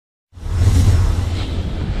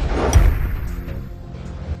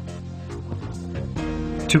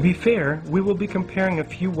To be fair, we will be comparing a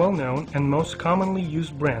few well-known and most commonly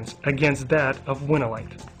used brands against that of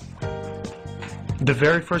Winilite. The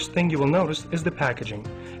very first thing you will notice is the packaging.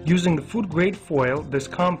 Using the food-grade foil, this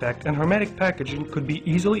compact and hermetic packaging could be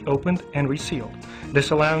easily opened and resealed,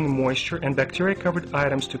 this allowing moisture and bacteria-covered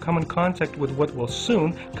items to come in contact with what will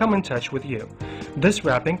soon come in touch with you. This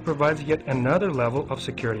wrapping provides yet another level of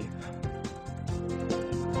security.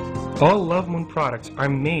 All Love Moon products are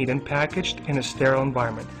made and packaged in a sterile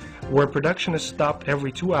environment, where production is stopped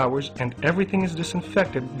every 2 hours and everything is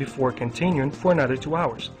disinfected before continuing for another 2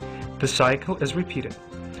 hours. The cycle is repeated.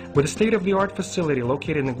 With a state-of-the-art facility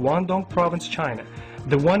located in Guangdong Province, China,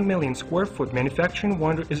 the 1 million square foot manufacturing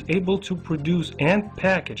wonder is able to produce and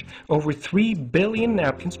package over 3 billion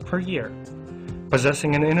napkins per year.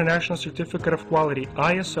 Possessing an International Certificate of Quality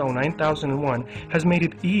ISO 9001 has made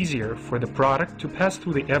it easier for the product to pass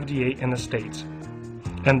through the FDA in the States.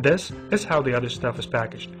 And this is how the other stuff is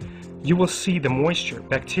packaged. You will see the moisture,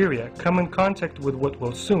 bacteria come in contact with what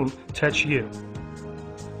will soon touch you.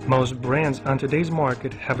 Most brands on today's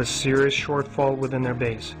market have a serious shortfall within their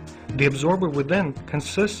base. The absorber within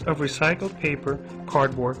consists of recycled paper,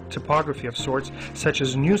 cardboard, typography of sorts such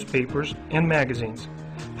as newspapers and magazines.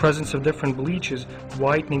 Presence of different bleaches,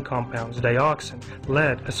 whitening compounds, dioxin,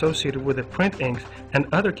 lead associated with the print inks, and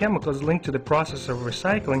other chemicals linked to the process of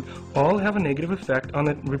recycling all have a negative effect on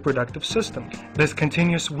the reproductive system. This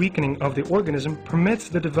continuous weakening of the organism permits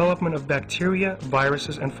the development of bacteria,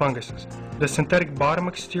 viruses, and funguses. The synthetic bottom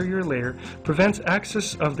exterior layer prevents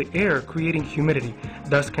access of the air, creating humidity,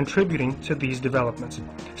 thus contributing to these developments.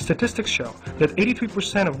 Statistics show that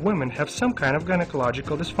 83% of women have some kind of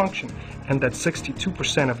gynecological dysfunction, and that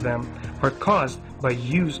 62% of them are caused by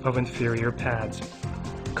use of inferior pads.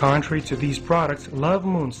 Contrary to these products, Love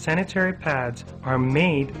Moon sanitary pads are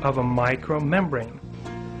made of a micromembrane.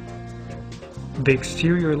 The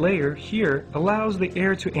exterior layer here allows the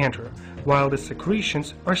air to enter, while the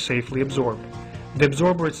secretions are safely absorbed. The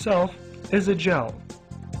absorber itself is a gel,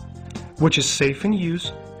 which is safe in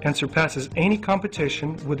use and surpasses any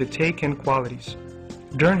competition with the take-in qualities.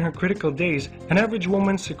 During her critical days, an average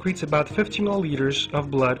woman secretes about 50 milliliters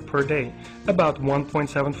of blood per day, about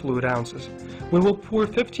 1.7 fluid ounces. We will pour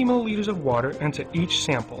 50 milliliters of water into each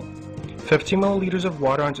sample. 50 milliliters of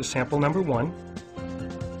water onto sample number 1.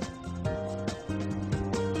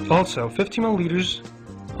 Also 50 milliliters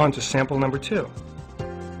onto sample number 2.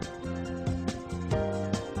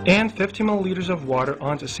 And 50 milliliters of water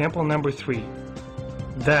onto sample number 3,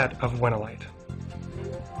 that of Winilite.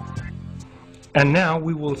 And now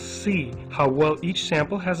we will see how well each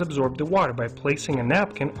sample has absorbed the water by placing a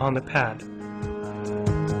napkin on the pad.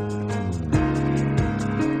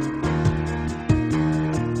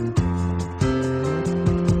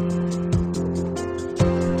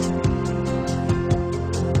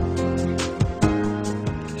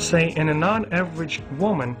 Say in a non-average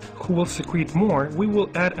woman who will secrete more, we will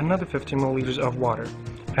add another 50 milliliters of water,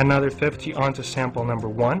 another 50 onto sample number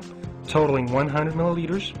 1, totaling 100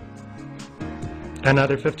 milliliters,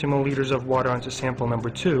 another 50 milliliters of water onto sample number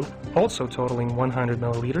 2, also totaling 100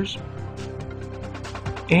 milliliters,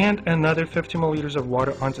 and another 50 milliliters of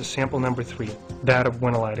water onto sample number 3, that of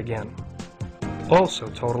Winilite again, also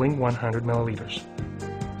totaling 100 milliliters.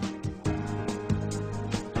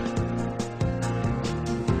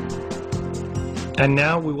 And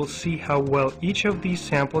now we will see how well each of these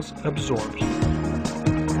samples absorbs.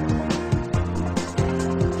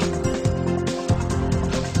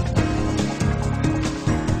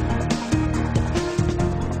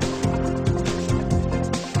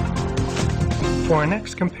 For our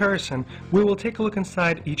next comparison, we will take a look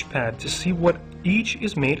inside each pad to see what each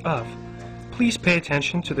is made of. Please pay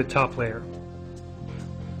attention to the top layer.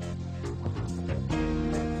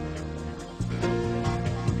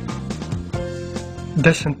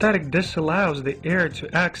 The synthetic disallows the air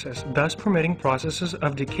to access, thus permitting processes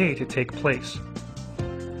of decay to take place.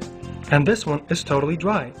 And this one is totally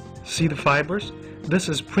dry. See the fibers? This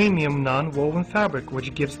is premium non-woven fabric,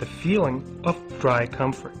 which gives the feeling of dry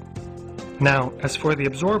comfort. Now, as for the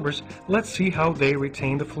absorbers, let's see how they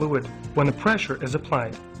retain the fluid when the pressure is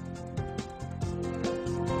applied.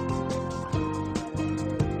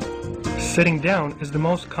 Sitting down is the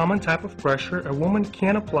most common type of pressure a woman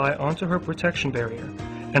can apply onto her protection barrier,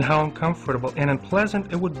 and how uncomfortable and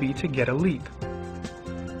unpleasant it would be to get a leak.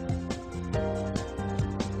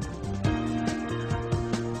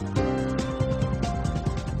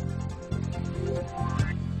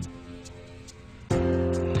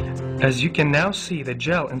 As you can now see, the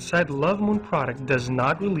gel inside the Love Moon product does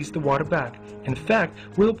not release the water back. In fact,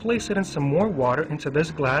 we'll place it in some more water into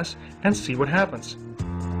this glass and see what happens.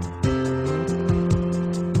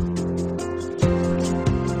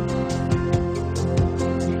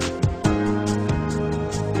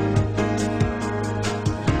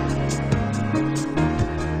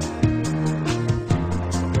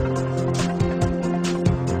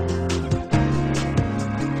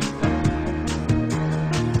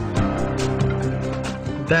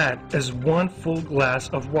 as one full glass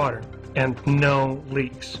of water and no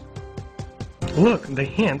leaks. Look, the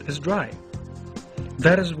hand is dry.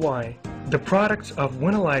 That is why the products of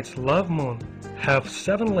UNISEX Love Moon have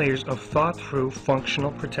 7 layers of thought-through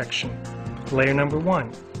functional protection. Layer number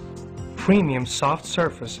 1, premium soft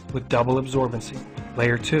surface with double absorbency.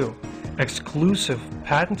 Layer 2, exclusive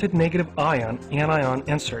patented negative ion anion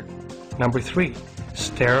insert. Number 3,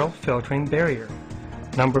 sterile filtering barrier.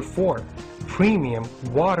 Number 4, premium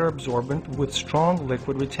water absorbent with strong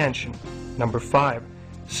liquid retention. Number 5,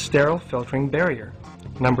 sterile filtering barrier.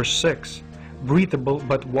 Number 6, breathable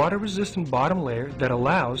but water-resistant bottom layer that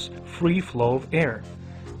allows free flow of air.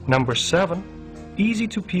 Number 7, easy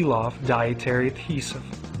to peel off dietary adhesive.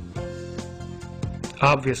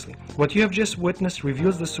 Obviously, what you have just witnessed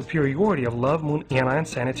reveals the superiority of Love Moon Anion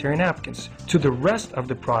sanitary napkins to the rest of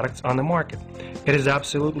the products on the market. It is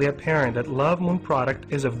absolutely apparent that Love Moon product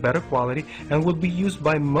is of better quality and will be used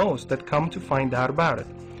by most that come to find out about it.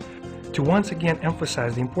 To once again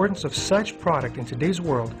emphasize the importance of such product in today's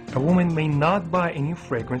world, a woman may not buy a new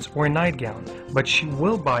fragrance or a nightgown, but she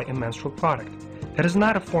will buy a menstrual product. That is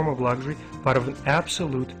not a form of luxury, but of an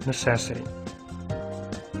absolute necessity.